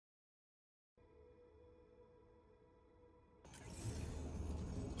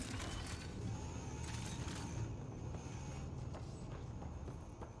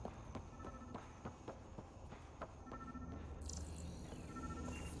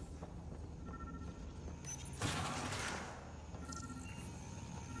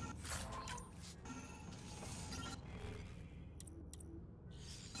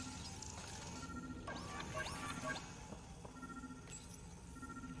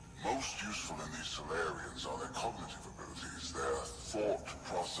Most useful in these Solarians are their cognitive abilities. Their thought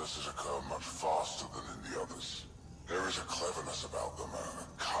processes occur much faster than in the others. There is a cleverness about them, a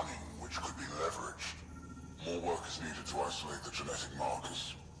cunning which could be leveraged. More work is needed to isolate the genetic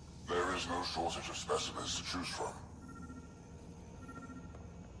markers. There is no shortage of specimens to choose from.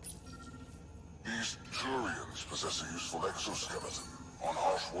 These Turians possess a useful exoskeleton. On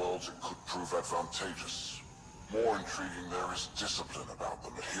harsh worlds, it could prove advantageous. More intriguing, there is discipline about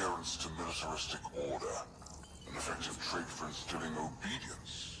them, adherence to militaristic order, an effective trait for instilling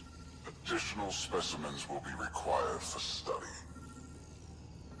obedience. Additional specimens will be required for study.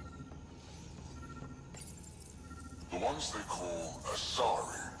 The ones they call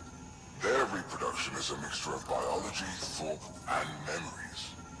Asari, their reproduction is a mixture of biology, thought, and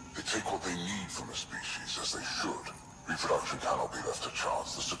memories. They take what they need from a species, as they should. Reproduction cannot be left to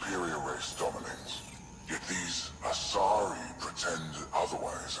chance. The superior race dominates. Yet these Asari pretend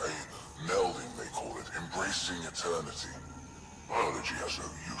otherwise, a melding they call it, embracing eternity. Biology has no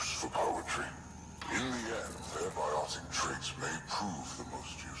use for poetry. In the end, their biotic traits may prove the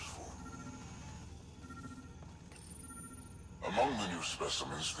most useful. Among the new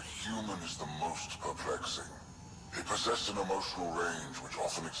specimens, the human is the most perplexing. They possess an emotional range which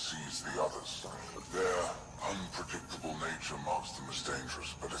often exceeds the others. Their unpredictable nature marks them as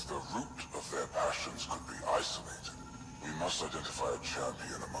dangerous, but if the root of their passions could be isolated, we must identify a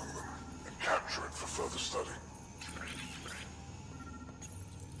champion among them and capture it for further study.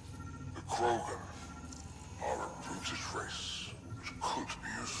 The Krogan are a brutish race which could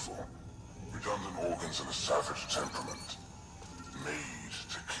be useful. Redundant organs and a savage temperament, made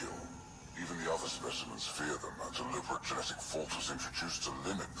to kill. Even the other specimens fear them. A deliberate genetic fault was introduced to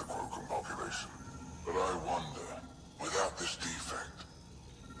limit the Krogan population. But I wonder, without this defect,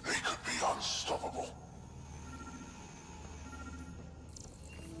 they could be unstoppable.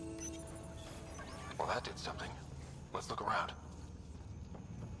 Well, that did something. Let's look around.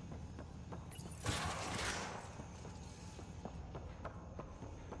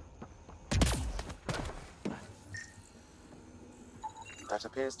 That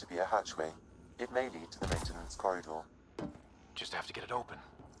appears to be a hatchway. It may lead to the maintenance corridor. Just have to get it open.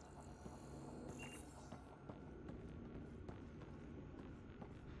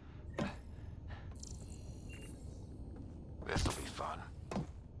 This'll be fun.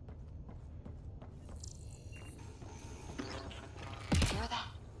 Hear that?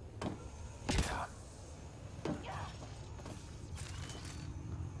 Yeah.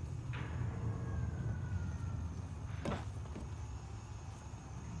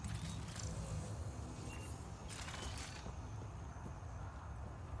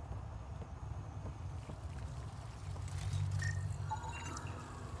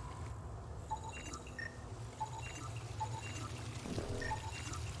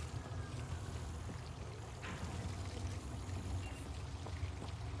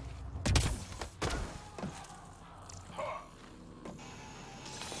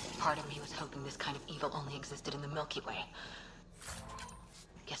 Part of me was hoping this kind of evil only existed in the Milky Way.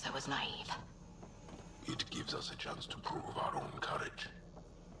 Guess I was naive. It gives us a chance to prove our own courage.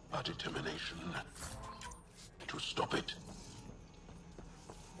 Our determination to stop it.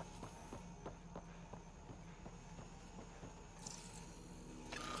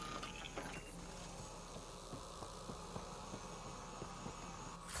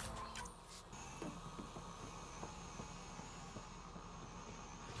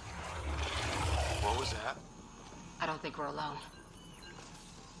 What was that? I don't think we're alone.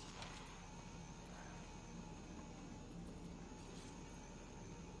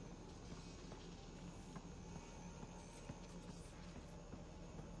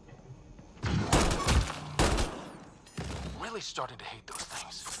 Really starting to hate those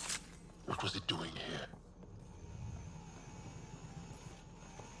things. What was it doing here?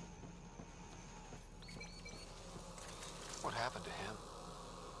 What happened to him?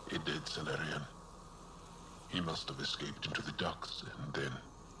 A dead Solarian. He must have escaped into the docks, and then...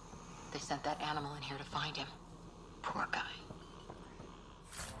 They sent that animal in here to find him. Poor guy.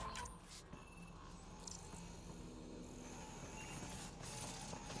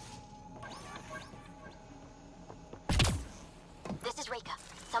 This is Reka.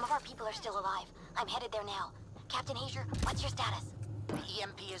 Some of our people are still alive. I'm headed there now. Captain Hazer, what's your status? The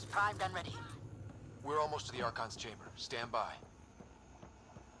EMP is primed and ready. We're almost to the Archon's chamber. Stand by.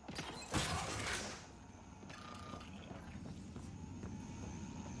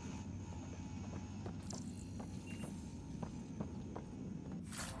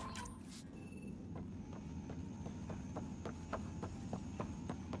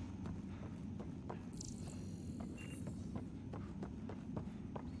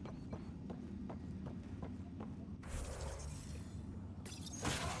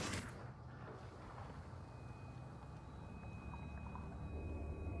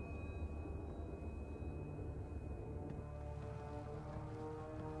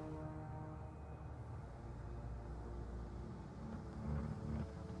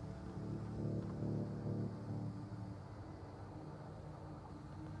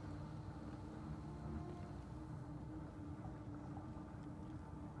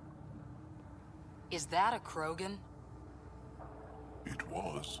 Is that a Krogan? It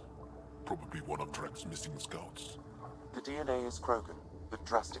was. Probably one of Drek's missing scouts. The DNA is Krogan, but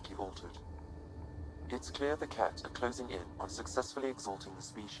drastically altered. It's clear the Kett are closing in on successfully exalting the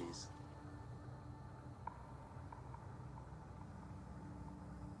species.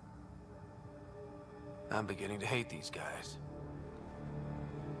 I'm beginning to hate these guys.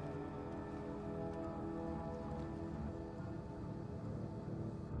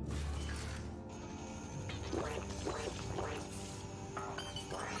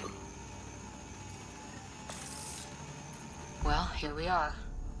 Well, here we are.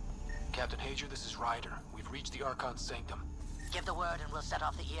 Captain Hager, this is Ryder. We've reached the Archon's sanctum. Give the word and we'll set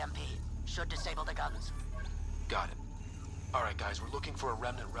off the EMP. Should disable the guns. Got it. Alright guys, we're looking for a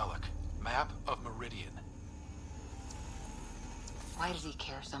remnant relic. Map of Meridian. Why does he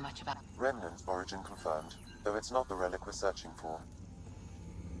care so much about... Remnant origin confirmed, though it's not the relic we're searching for.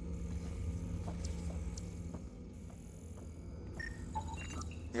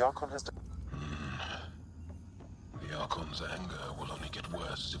 The Archon has... The Archon's anger will only get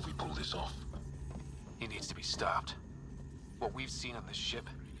worse if we pull this off. He needs to be stopped. What we've seen on this ship,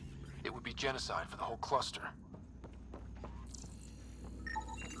 it would be genocide for the whole cluster.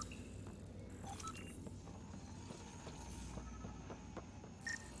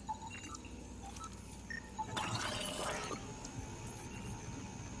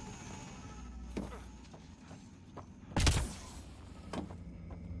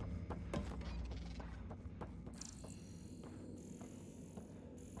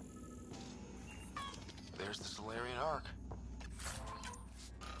 There's the Solarian Ark.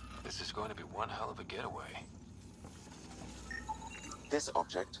 This is going to be one hell of a getaway. This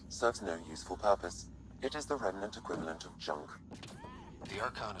object serves no useful purpose. It is the remnant equivalent of junk. The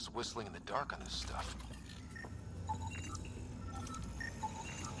Archon is whistling in the dark on this stuff.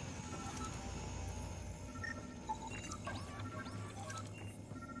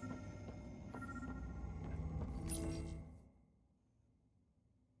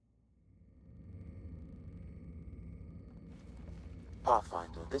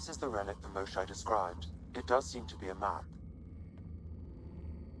 Pathfinder, this is the relic the Moshae described. It does seem to be a map.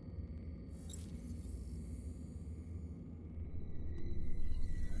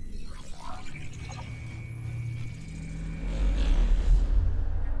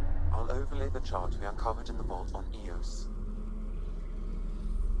 I'll overlay the chart we uncovered in the vault on EOS.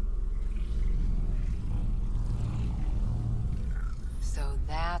 So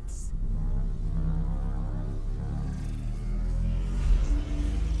that's...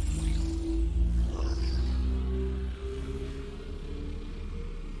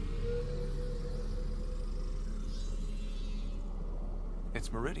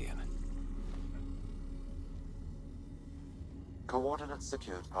 It's Meridian. Coordinates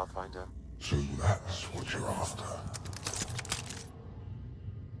secured, Pathfinder. So that's what you're after.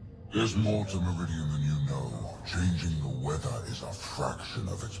 There's more to Meridian than you know. Changing the weather is a fraction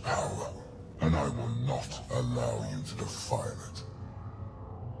of its power, and I will not allow you to defile it.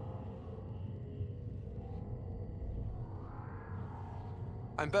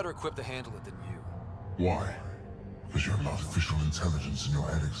 I'm better equipped to handle it than you. Why? Because you have artificial intelligence in your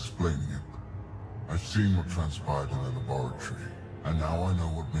head explaining it. I've seen what transpired in the laboratory, and now I know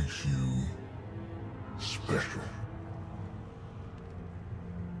what makes you... special.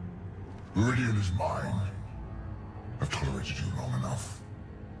 Meridian is mine. I've tolerated you long enough.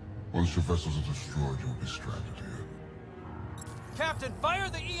 Once your vessels are destroyed, you'll be stranded here. Captain, fire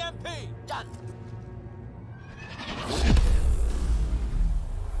the EMP! Done!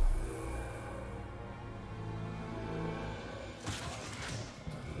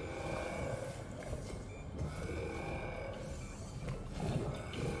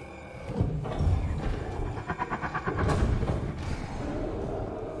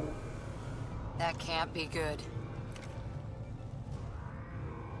 That can't be good.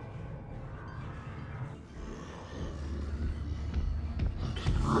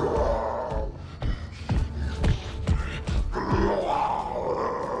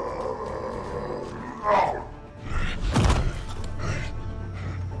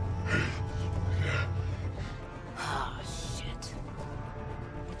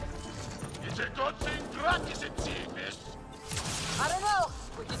 I don't know.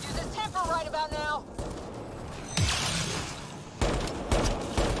 We can do this temper right about now.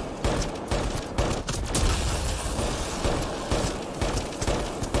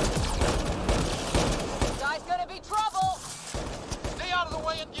 Guy's gonna be trouble. Stay out of the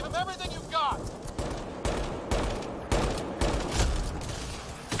way and give him everything you've got!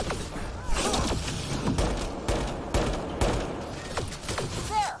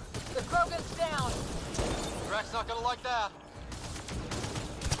 There! The Krogan's down. Drax's not gonna like that.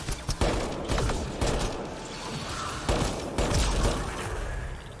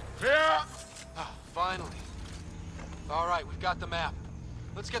 Yeah! Finally. All right, we've got the map.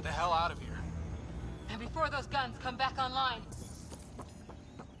 Let's get the hell out of here. And before those guns come back online.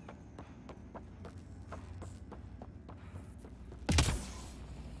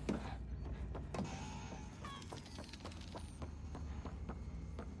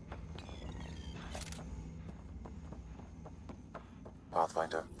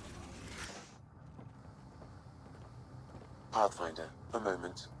 Pathfinder. Pathfinder, a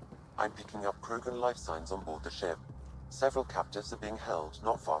moment. I'm picking up Krogan life signs on board the ship. Several captives are being held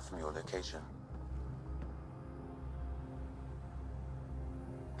not far from your location.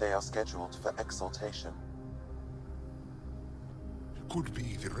 They are scheduled for exaltation. Could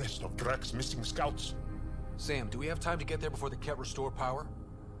be the rest of Drax's missing scouts. Sam, do we have time to get there before the Kett restore power?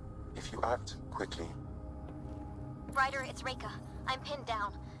 If you act quickly. Ryder, it's Reka. I'm pinned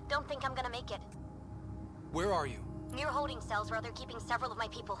down. Don't think I'm gonna make it. Where are you? Near holding cells where they're keeping several of my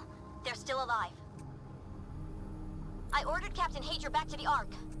people. They're still alive. I ordered Captain Hager back to the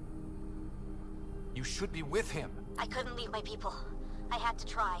Ark. You should be with him. I couldn't leave my people. I had to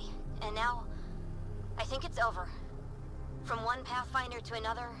try. And now, I think it's over. From one Pathfinder to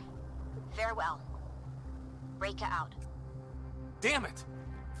another, farewell. Reka out. Damn it!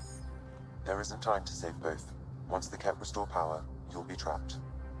 There isn't time to save both. Once the Kett restore power, you'll be trapped.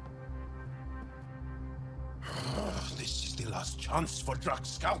 This is the last chance for Drax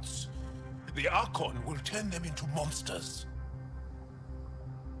scouts. The Archon will turn them into monsters.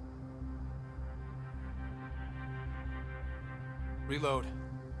 Reload.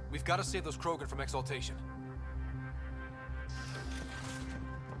 We've got to save those Krogan from exaltation.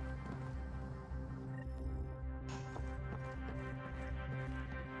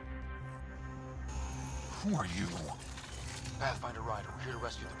 Who are you? Pathfinder Ryder, we're here to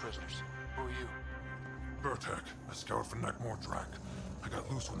rescue the prisoners. Who are you? Burtek, a scout for Nakmor-Drak. I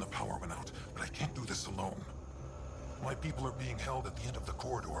got loose when the power went out, but I can't do this alone. My people are being held at the end of the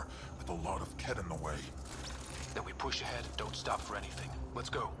corridor, with a lot of Kett in the way. Then we push ahead and don't stop for anything. Let's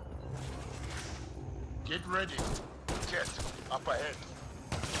go. Get ready. Kett, up ahead.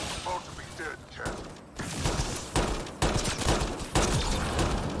 About to be dead, Kett.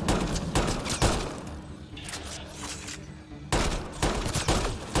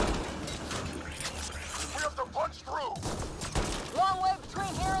 We have to punch through! Long way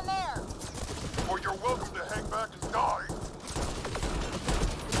between here and there. Or you're welcome to hang back and die.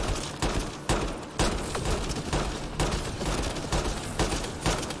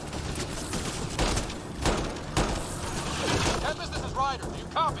 Tempest, this is Ryder. Do you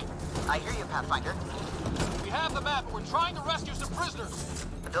copy? I hear you, Pathfinder. We have the map, and we're trying to rescue some prisoners.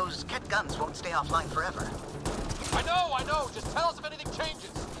 Those Kett guns won't stay offline forever. I know. Just tell us if anything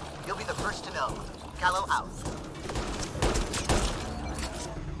changes. You'll be the first to know. Callow out.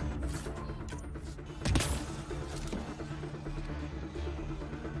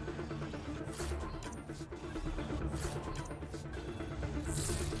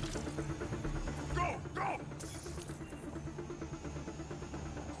 Go! Go!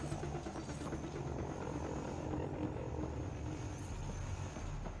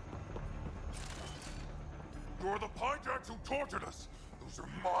 You're the Pyjaks who tortured us. Those are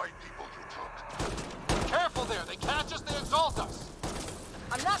my people you took. Careful there. They catch us, they exalt us.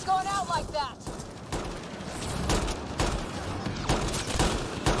 I'm not going out like that.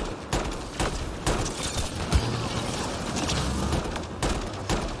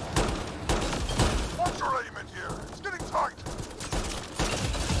 What's your aim in here? It's getting tight.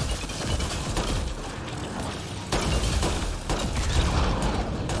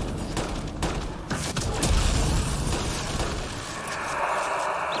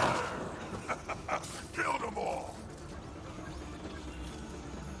 Killed them all.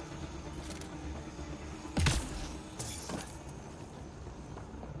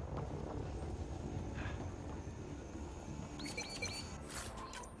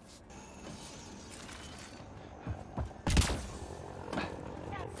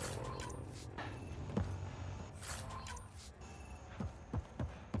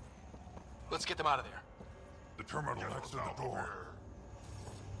 Let's get them out of there. The terminal next to the door.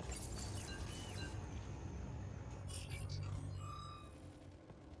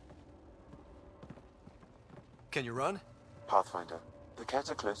 Can you run? Pathfinder, the Kett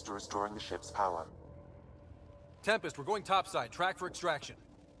are close to restoring the ship's power. Tempest, we're going topside. Track for extraction.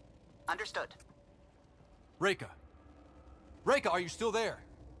 Understood. Reka. Reka, are you still there?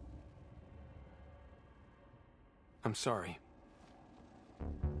 I'm sorry.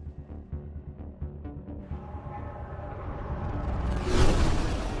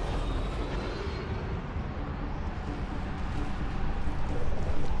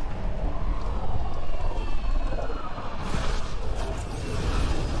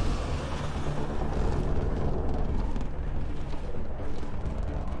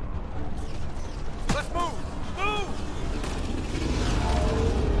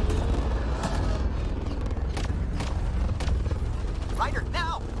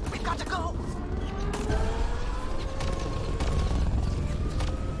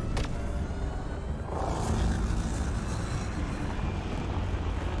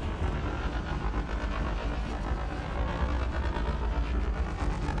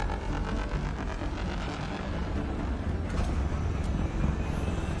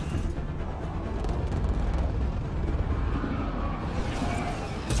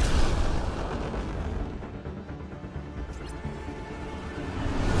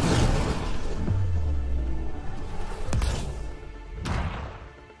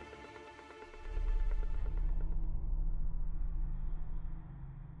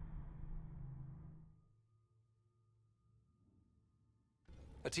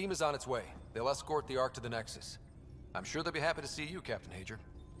 A team is on its way. They'll escort the Ark to the Nexus. I'm sure they'll be happy to see you, Captain Hager.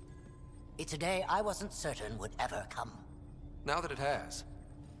 It's a day I wasn't certain would ever come. Now that it has,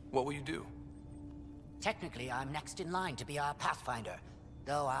 what will you do? Technically, I'm next in line to be our Pathfinder,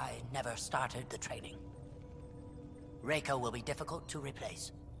 though I never started the training. Reiko will be difficult to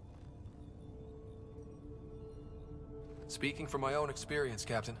replace. Speaking from my own experience,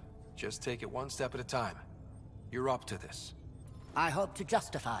 Captain, just take it one step at a time. You're up to this. I hope to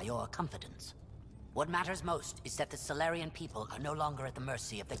justify your confidence. What matters most is that the Solarian people are no longer at the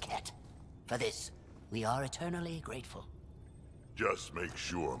mercy of the Kett. For this, we are eternally grateful. Just make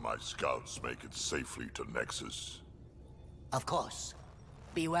sure my scouts make it safely to Nexus. Of course.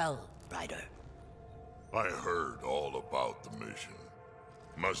 Be well, Ryder. I heard all about the mission.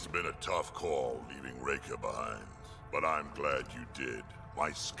 Must have been a tough call leaving Reika behind, but I'm glad you did.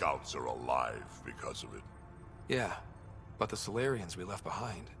 My scouts are alive because of it. Yeah, but the Solarians we left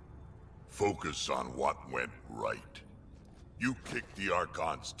behind. Focus on what went right. You kicked the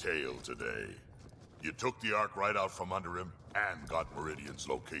Archon's tail today. You took the Ark right out from under him and got Meridian's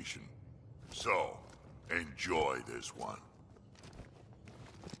location. So, enjoy this one.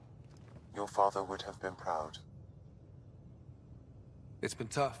 Your father would have been proud. It's been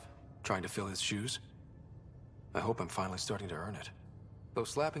tough, trying to fill his shoes. I hope I'm finally starting to earn it. Though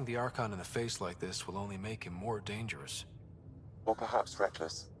slapping the Archon in the face like this will only make him more dangerous. Or perhaps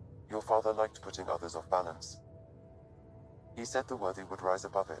reckless. Your father liked putting others off balance. He said the worthy would rise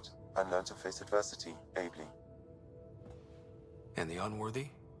above it, and learn to face adversity ably. And the unworthy?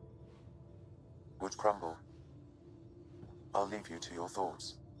 Would crumble. I'll leave you to your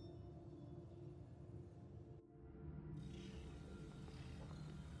thoughts.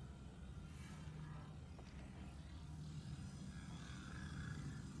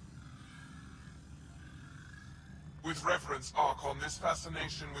 With reverence, Archon, this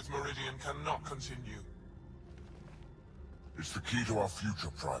fascination with Meridian cannot continue. It's the key to our future,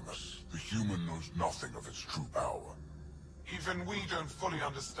 Primus. The human knows nothing of its true power. Even we don't fully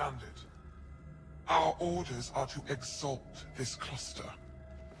understand it. Our orders are to exalt this cluster,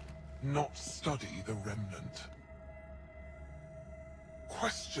 not study the remnant.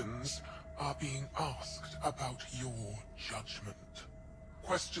 Questions are being asked about your judgment.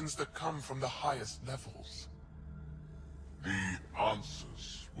 Questions that come from the highest levels. The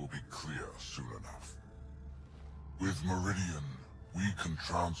answers will be clear soon enough. With Meridian, we can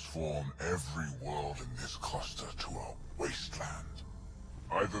transform every world in this cluster to a wasteland.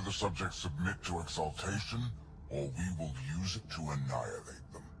 Either the subjects submit to exaltation, or we will use it to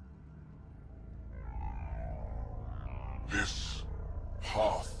annihilate them. This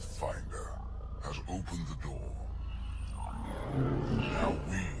Pathfinder has opened the door. Now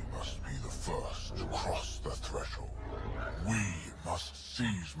we must be the first to cross the threshold. We must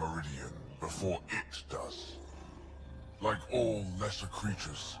seize Meridian before it does. Like all lesser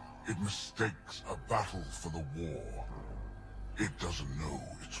creatures, it mistakes a battle for the war. It doesn't know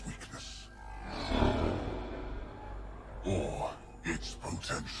its weakness. Or its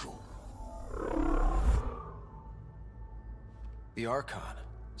potential. The Archon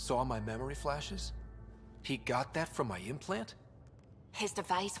saw my memory flashes? He got that from my implant? His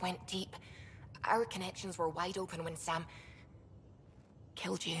device went deep. Our connections were wide open when Sam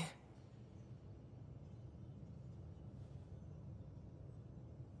killed you.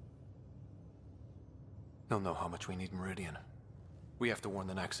 They'll know how much we need Meridian. We have to warn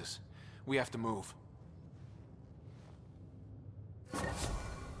the Nexus. We have to move.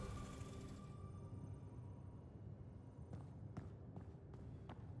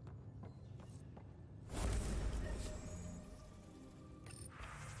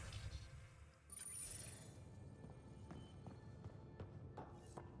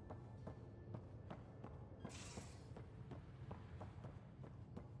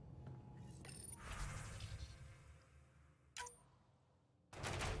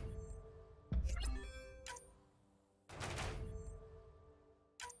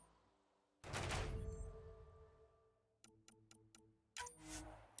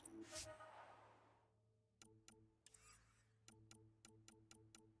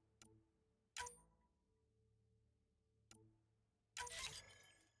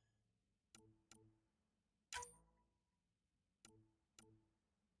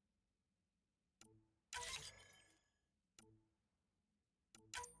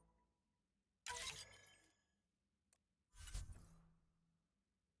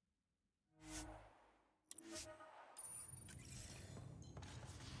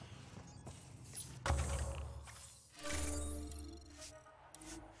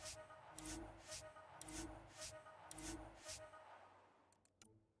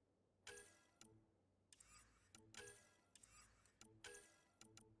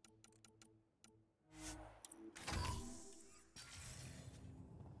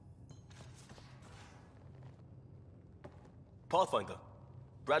 Pathfinder.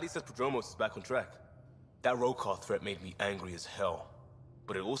 Bradley says Prodromos is back on track. That roadcar threat made me angry as hell,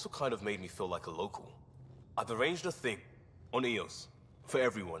 but it also kind of made me feel like a local. I've arranged a thing on EOS for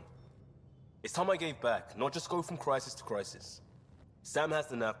everyone. It's time I gave back, not just go from crisis to crisis. Sam has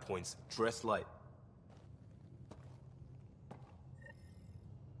the nav points, dress light.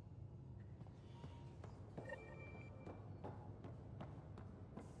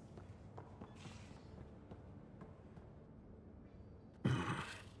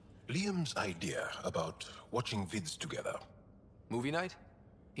 Liam's idea about watching vids together. Movie night?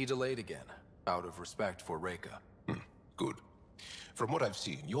 He delayed again, out of respect for Reika. Good. From what I've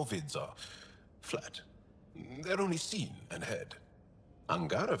seen, your vids are flat. They're only seen and heard.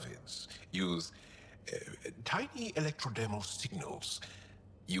 Angara vids use tiny electrodermal signals.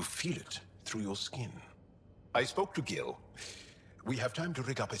 You feel it through your skin. I spoke to Gil. We have time to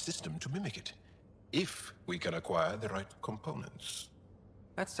rig up a system to mimic it, if we can acquire the right components.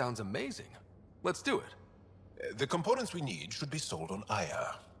 That sounds amazing. Let's do it. The components we need should be sold on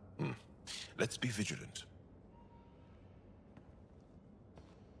Aya. Let's be vigilant.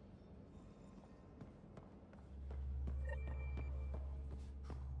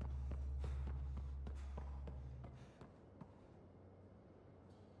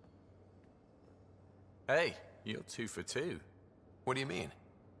 Hey, you're 2 for 2. What do you mean?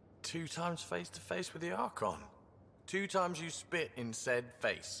 2 times face-to-face with the Archon. 2 times you spit in said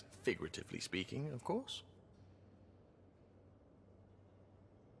face. Figuratively speaking, of course.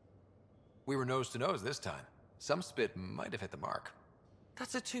 We were nose to nose this time. Some spit might have hit the mark.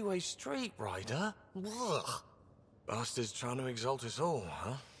 That's a two-way street, Ryder. Ugh. Bastard's trying to exalt us all,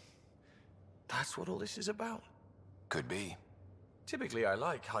 huh? That's what all this is about? Could be. Typically, I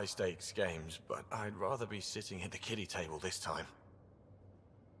like high-stakes games, but I'd rather be sitting at the kiddie table this time.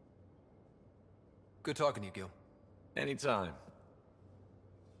 Good talking to you, Gil. Anytime.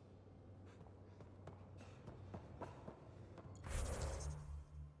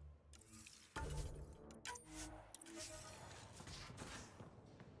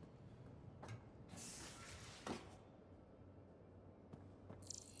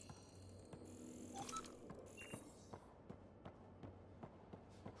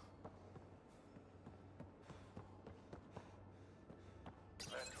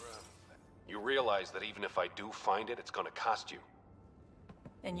 You realize that even if I do find it, it's gonna cost you.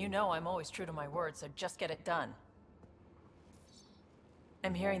 And you know I'm always true to my word, so just get it done.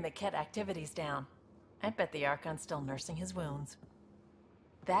 I'm hearing the Kett activity's down. I bet the Archon's still nursing his wounds.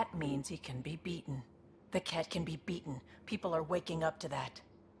 That means he can be beaten. The Kett can be beaten. People are waking up to that.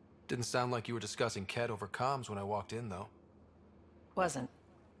 Didn't sound like you were discussing Kett over comms when I walked in, though. Wasn't.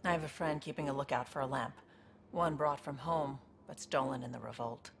 I have a friend keeping a lookout for a lamp. One brought from home, but stolen in the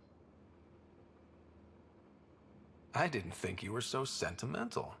revolt. I didn't think you were so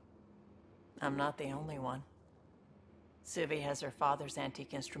sentimental. I'm not the only one. Suvi has her father's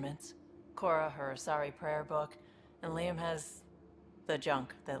antique instruments, Cora her Asari prayer book, and Liam has the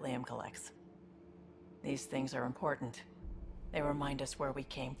junk that Liam collects. These things are important. They remind us where we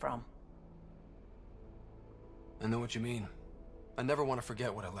came from. I know what you mean. I never want to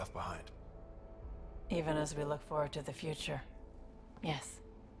forget what I left behind. Even as we look forward to the future. Yes.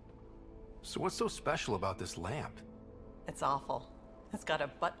 So what's so special about this lamp? It's awful. It's got a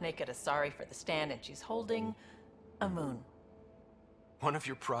butt-naked Asari for the stand, and she's holding a moon. One of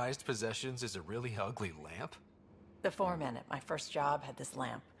your prized possessions is a really ugly lamp? The foreman at my first job had this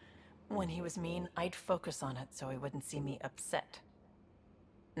lamp. When he was mean, I'd focus on it so he wouldn't see me upset.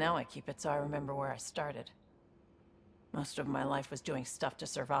 Now I keep it so I remember where I started. Most of my life was doing stuff to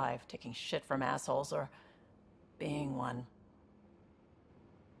survive, taking shit from assholes or being one.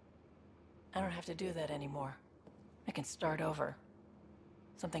 I don't have to do that anymore. I can start over.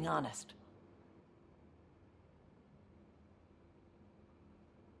 Something honest.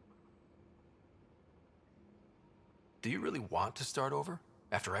 Do you really want to start over?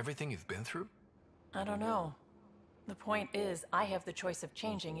 After everything you've been through? I don't know. The point is, I have the choice of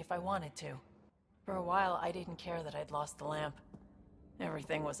changing if I wanted to. For a while, I didn't care that I'd lost the lamp.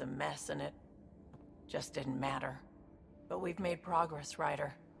 Everything was a mess and it just didn't matter. But we've made progress,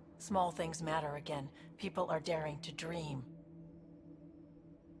 Ryder. Small things matter again. People are daring to dream.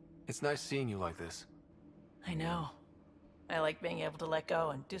 It's nice seeing you like this. I know. I like being able to let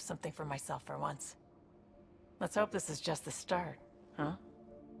go and do something for myself for once. Let's hope this is just the start, huh?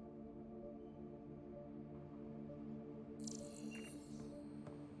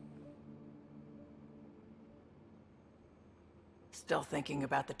 Still thinking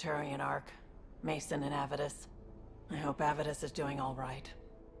about the Turian Ark, Mason and Avidus. I hope Avidus is doing all right.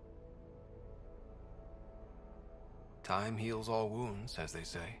 Time heals all wounds, as they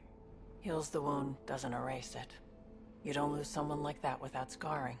say. Heals the wound, doesn't erase it. You don't lose someone like that without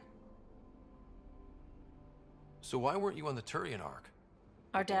scarring. So why weren't you on the Turian Ark?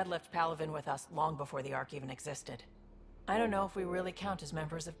 Our dad left Palaven with us long before the Ark even existed. I don't know if we really count as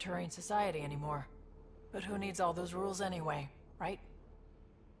members of Turian society anymore. But who needs all those rules anyway, right?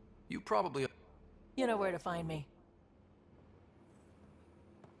 You probably... You know where to find me.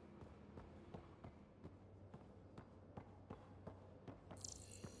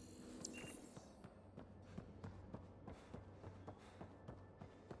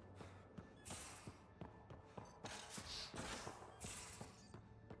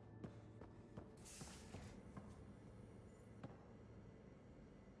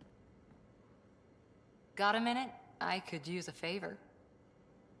 Got a minute? I could use a favor.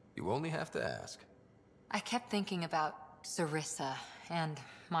 You only have to ask. I kept thinking about Sarissa and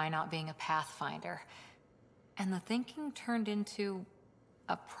my not being a pathfinder. And the thinking turned into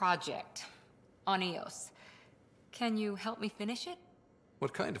a project on Eos. Can you help me finish it?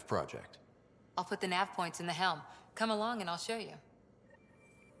 What kind of project? I'll put the nav points in the helm. Come along and I'll show you.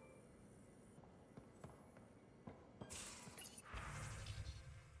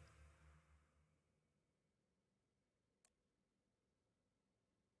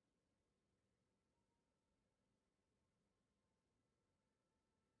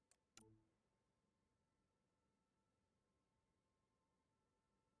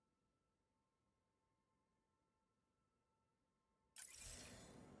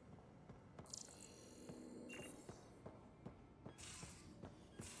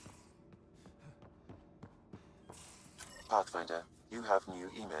 Pathfinder, you have new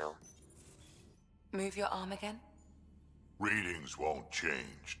email. Move your arm again? Readings won't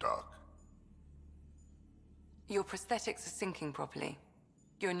change, Doc. Your prosthetics are syncing properly.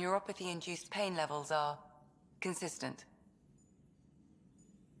 Your neuropathy-induced pain levels are consistent.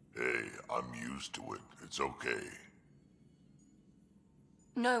 Hey, I'm used to it. It's okay.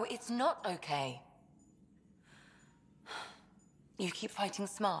 No, it's not okay. You keep fighting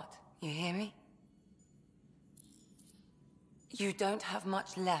smart, you hear me? You don't have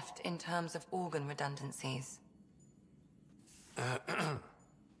much left in terms of organ redundancies.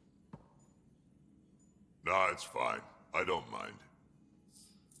 Nah, it's fine. I don't mind.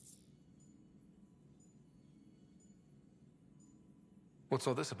 What's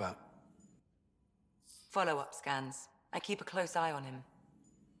all this about? Follow-up scans. I keep a close eye on him.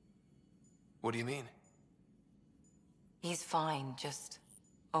 What do you mean? He's fine, just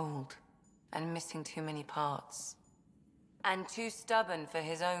old and missing too many parts. And too stubborn for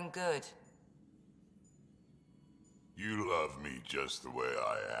his own good. You love me just the way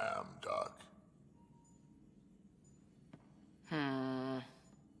I am, Doc.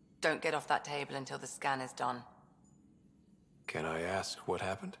 Don't get off that table until the scan is done. Can I ask what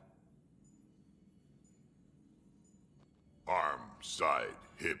happened? Arm, side,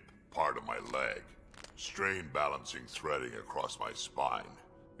 hip, part of my leg. Strain balancing threading across my spine.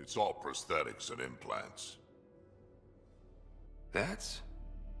 It's all prosthetics and implants. That's...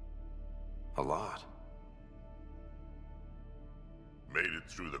 a lot. Made it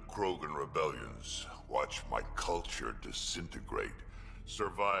through the Krogan rebellions. Watched my culture disintegrate.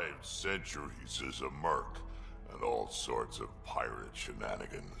 Survived centuries as a merc. And all sorts of pirate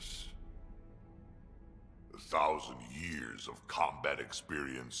shenanigans. 1,000 years of combat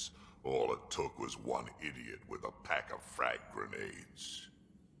experience. All it took was one idiot with a pack of frag grenades.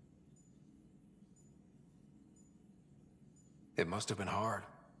 It must have been hard.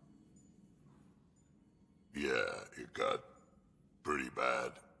 Yeah, it got pretty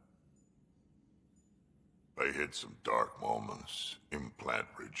bad. I hit some dark moments. Implant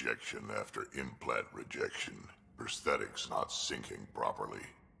rejection after implant rejection. Prosthetics not syncing properly.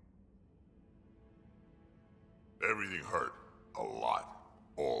 Everything hurt. A lot.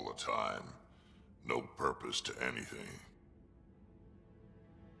 All the time. No purpose to anything.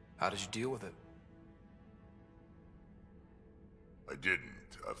 How did you deal with it? I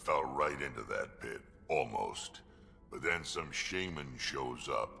didn't. I fell right into that pit. Almost. But then some shaman shows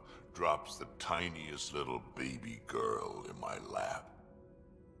up, drops the tiniest little baby girl in my lap.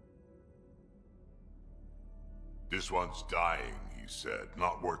 This one's dying, he said.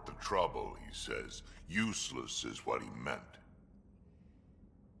 Not worth the trouble, he says. Useless is what he meant.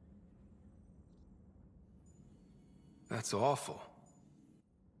 That's awful.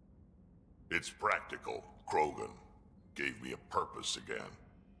 It's practical. Krogan gave me a purpose again.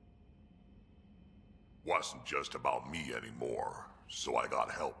 Wasn't just about me anymore, so I got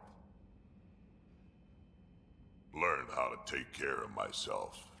help. Learned how to take care of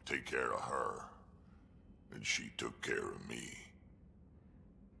myself, take care of her. and she took care of me.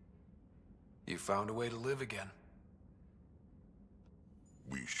 You found a way to live again.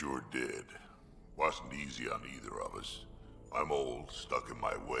 We sure did. Wasn't easy on either of us. I'm old, stuck in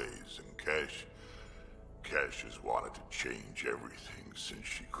my ways, and Cash has wanted to change everything since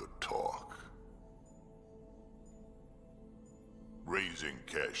she could talk. Raising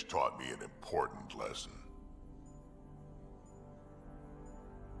Cash taught me an important lesson.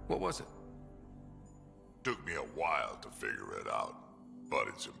 What was it? Took me a while to figure it out, but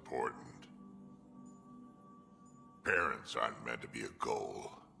it's important. Parents aren't meant to be a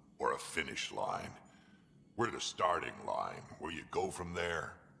goal, or a finish line. We're the starting line. Where you go from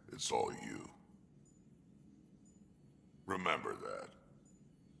there, it's all you. Remember that.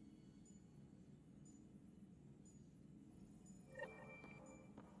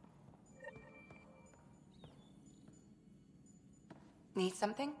 Need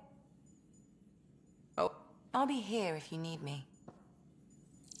something? Oh. I'll be here if you need me.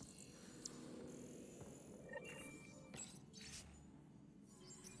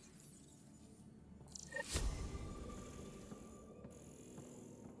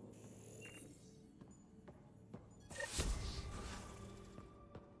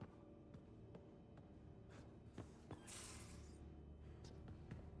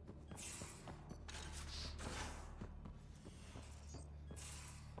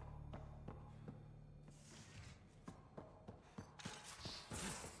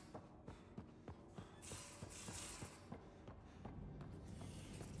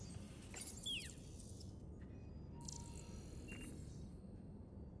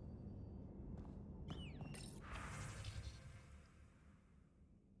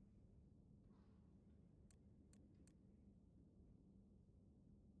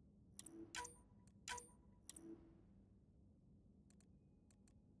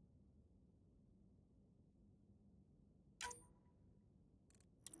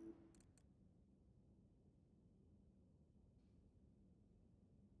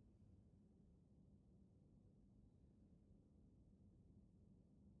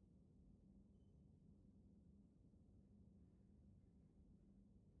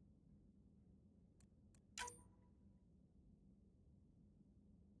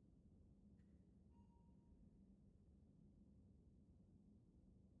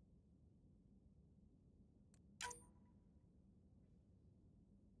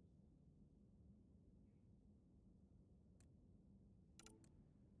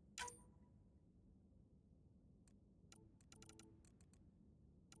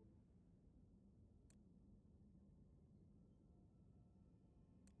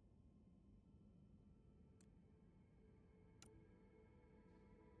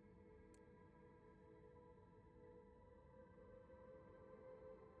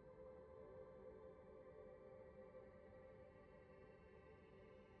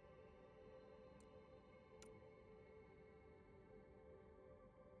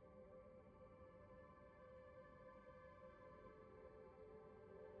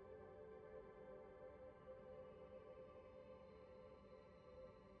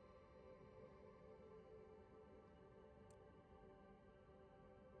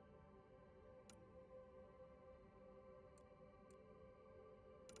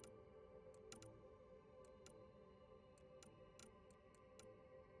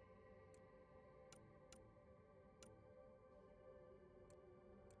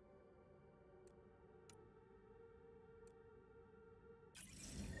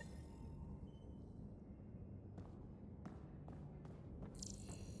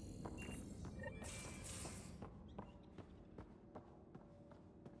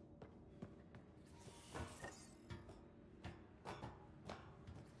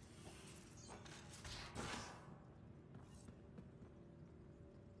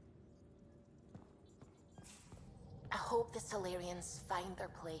 I hope the Solarians find their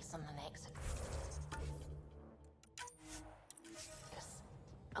place on the next.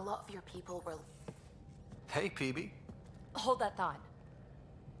 A lot of your people were... Hey, Peebee. Hold that thought.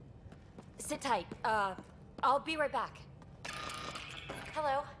 Sit tight. I'll be right back.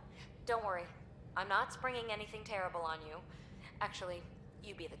 Hello. Don't worry. I'm not springing anything terrible on you. Actually,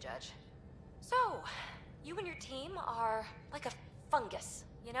 you be the judge. So, you and your team are like a fungus,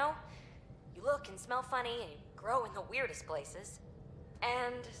 you know? You look and smell funny and you grow in the weirdest places.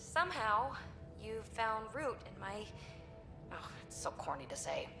 And somehow, you found root in my... Oh, it's so corny to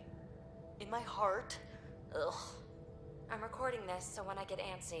say. In my heart. Ugh. I'm recording this so when I get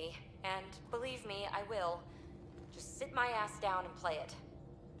antsy, and believe me, I will, just sit my ass down and play it.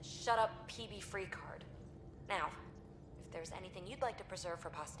 The Shut Up Peebee free card. Now, if there's anything you'd like to preserve for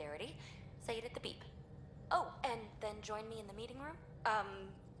posterity, say it at the beep. Oh, and then join me in the meeting room?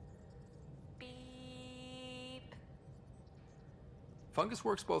 Beep. Fungus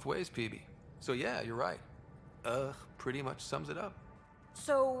works both ways, Peebee. So yeah, you're right. Pretty much sums it up.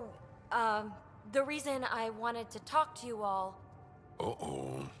 So, the reason I wanted to talk to you all...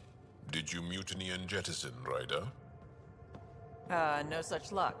 Uh-oh. Did you mutiny and jettison, Ryder? No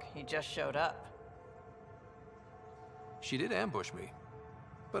such luck. He just showed up. She did ambush me,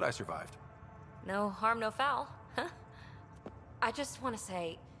 but I survived. No harm, no foul. I just want to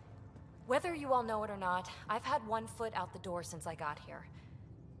say, whether you all know it or not, I've had one foot out the door since I got here.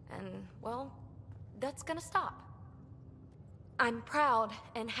 And, well, that's gonna stop. I'm proud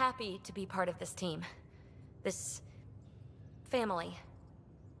and happy to be part of this team. This... family.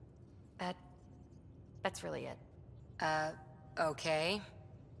 That's really it. Okay.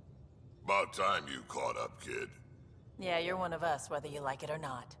 About time you caught up, kid. Yeah, you're one of us, whether you like it or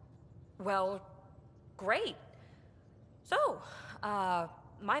not. Well, great. So,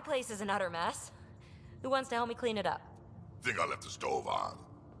 my place is an utter mess. Who wants to help me clean it up? Think I left the stove on.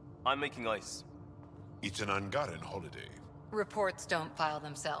 I'm making ice. It's an Angaran holiday. Reports don't file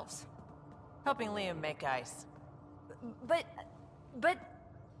themselves. Helping Liam make ice. But...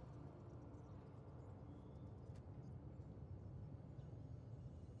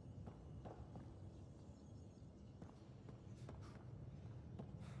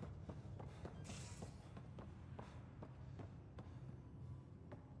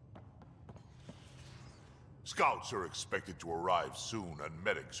 Scouts are expected to arrive soon and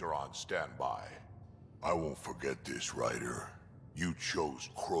medics are on standby. I won't forget this, Ryder. You chose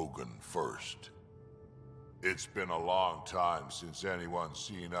Krogan first. It's been a long time since anyone's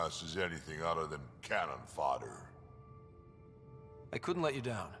seen us as anything other than cannon fodder. I couldn't let you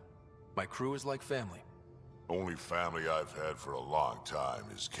down. My crew is like family. Only family I've had for a long time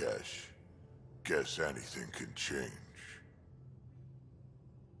is Kesh. Guess anything can change.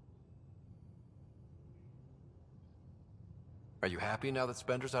 Are you happy now that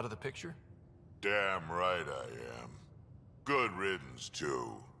Spender's out of the picture? Damn right I am. Good riddance,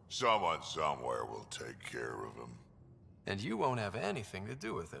 too. Someone somewhere will take care of him. And you won't have anything to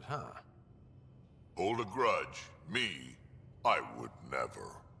do with it, huh? Hold a grudge. Me, I would never.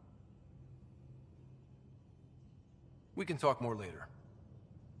 We can talk more later.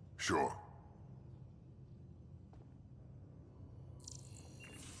 Sure.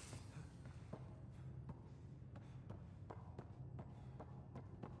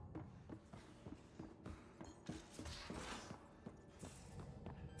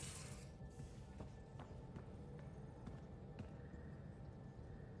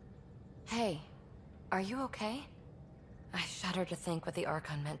 Hey, are you okay? I shudder to think what the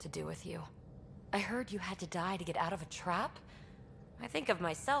Archon meant to do with you. I heard you had to die to get out of a trap? I think of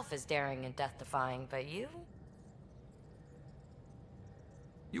myself as daring and death-defying, but you?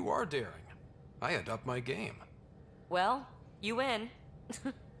 You are daring. I had upped my game. Well, you win.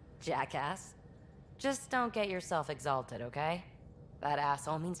 Jackass. Just don't get yourself exalted, okay? That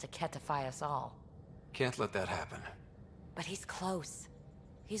asshole means to Kettify us all. Can't let that happen. But he's close.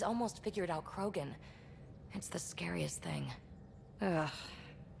 He's almost figured out Krogan. It's the scariest thing. Ugh.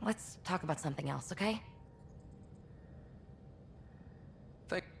 Let's talk about something else, okay?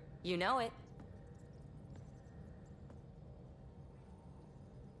 You know it.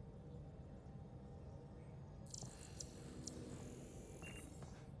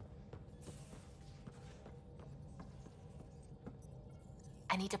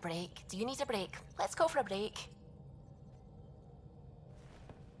 I need a break. Do you need a break? Let's go for a break.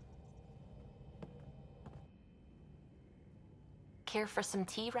 Care for some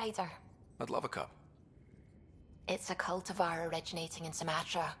tea, Ryder? I'd love a cup. It's a cultivar originating in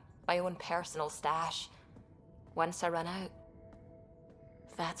Sumatra. My own personal stash. Once I run out,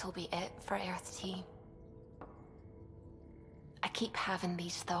 that'll be it for Earth tea. I keep having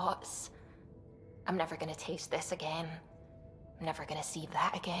these thoughts. I'm never gonna taste this again. I'm never gonna see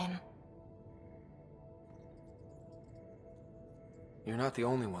that again. You're not the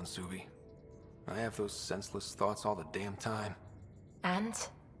only one, Suvi. I have those senseless thoughts all the damn time. And?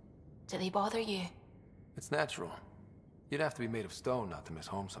 Do they bother you? It's natural. You'd have to be made of stone not to miss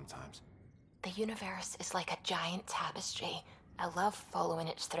home sometimes. The universe is like a giant tapestry. I love following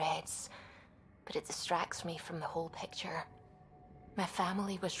its threads, but it distracts me from the whole picture. My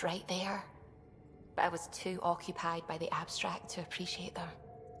family was right there, but I was too occupied by the abstract to appreciate them.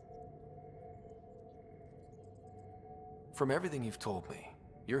 From everything you've told me,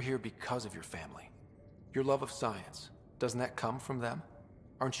 you're here because of your family. Your love of science, doesn't that come from them?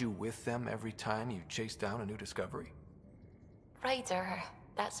 Aren't you with them every time you chase down a new discovery? Ryder,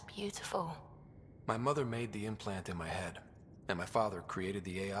 that's beautiful. My mother made the implant in my head, and my father created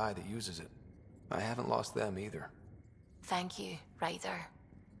the AI that uses it. I haven't lost them either. Thank you, Ryder.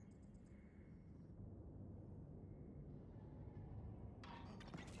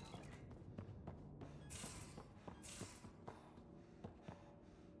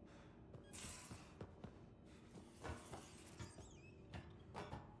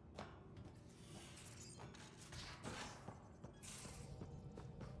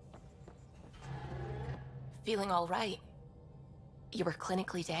 Feeling all right? You were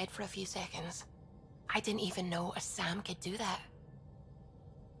clinically dead for a few seconds. I didn't even know a Sam could do that.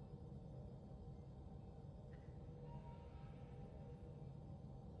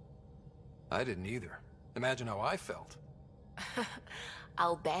 I didn't either. Imagine how I felt.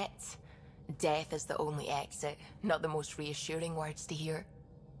 I'll bet. Death is the only exit, not the most reassuring words to hear.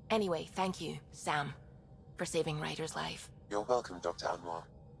 Anyway, thank you, Sam, for saving Ryder's life. You're welcome, Dr. Anwar.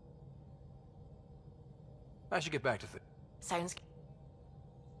 I should get back to Sounds...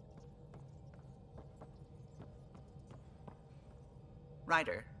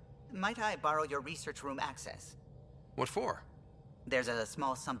 Ryder, might I borrow your research room access? What for? There's a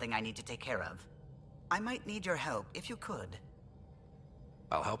small something I need to take care of. I might need your help if you could.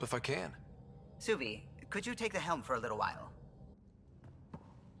 I'll help if I can. Suvi, could you take the helm for a little while?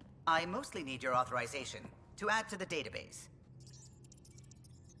 I mostly need your authorization to add to the database.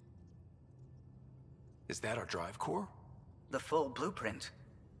 Is that our drive core? The full blueprint.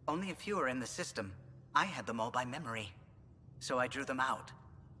 Only a few are in the system. I had them all by memory. So I drew them out.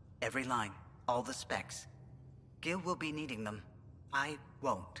 Every line, all the specs. Gil will be needing them. I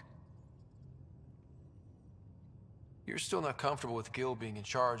won't. You're still not comfortable with Gil being in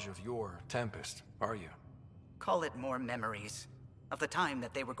charge of your Tempest, are you? Call it more memories. Of the time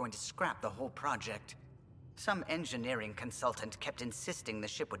that they were going to scrap the whole project. Some engineering consultant kept insisting the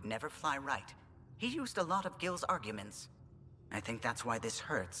ship would never fly right. He used a lot of Gil's arguments. I think that's why this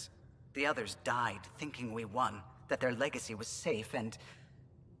hurts. The others died thinking we won, that their legacy was safe, and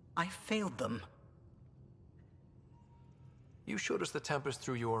I failed them. You showed us the Tempest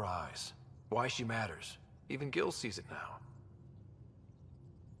through your eyes. Why she matters. Even Gil sees it now.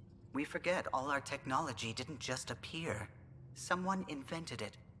 We forget all our technology didn't just appear. Someone invented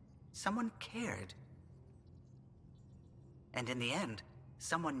it. Someone cared. And in the end,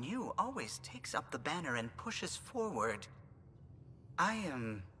 someone new always takes up the banner and pushes forward. I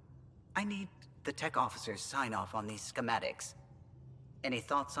need the tech officer's sign-off on these schematics. Any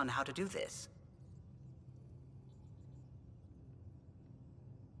thoughts on how to do this?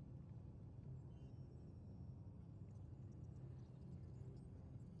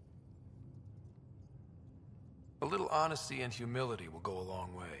 A little honesty and humility will go a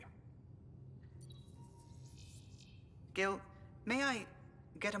long way. Gil, may I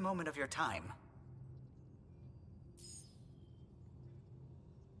get a moment of your time?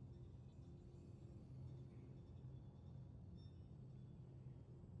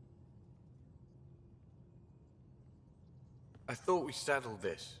 I thought we settled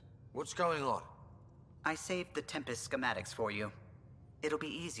this. What's going on? I saved the Tempest schematics for you. It'll be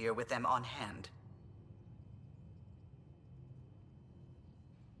easier with them on hand.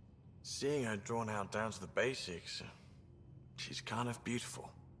 Seeing her drawn out down to the basics, she's kind of beautiful.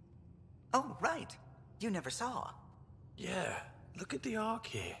 Oh, right. You never saw. Yeah, look at the arc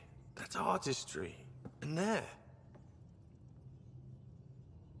here. That's artistry. And there.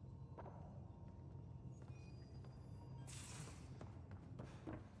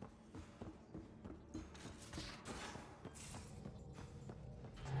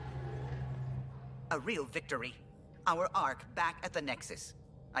 A real victory. Our arc back at the Nexus.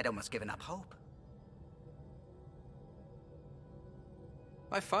 I'd almost given up hope.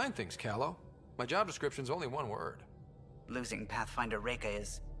 I find things, Callow. My job description's only one word. Losing Pathfinder Reka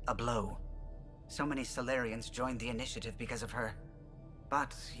is a blow. So many Solarians joined the initiative because of her.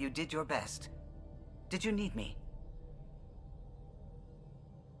 But you did your best. Did you need me?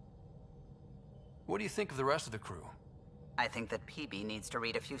 What do you think of the rest of the crew? I think that Peebee needs to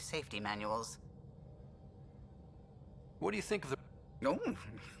read a few safety manuals. What do you think of the... No,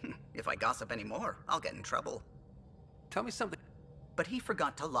 if I gossip anymore, I'll get in trouble. Tell me something. But he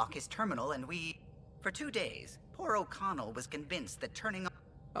forgot to lock his terminal and we... For 2 days, poor O'Connell was convinced that turning on...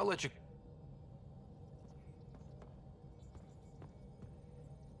 I'll let you...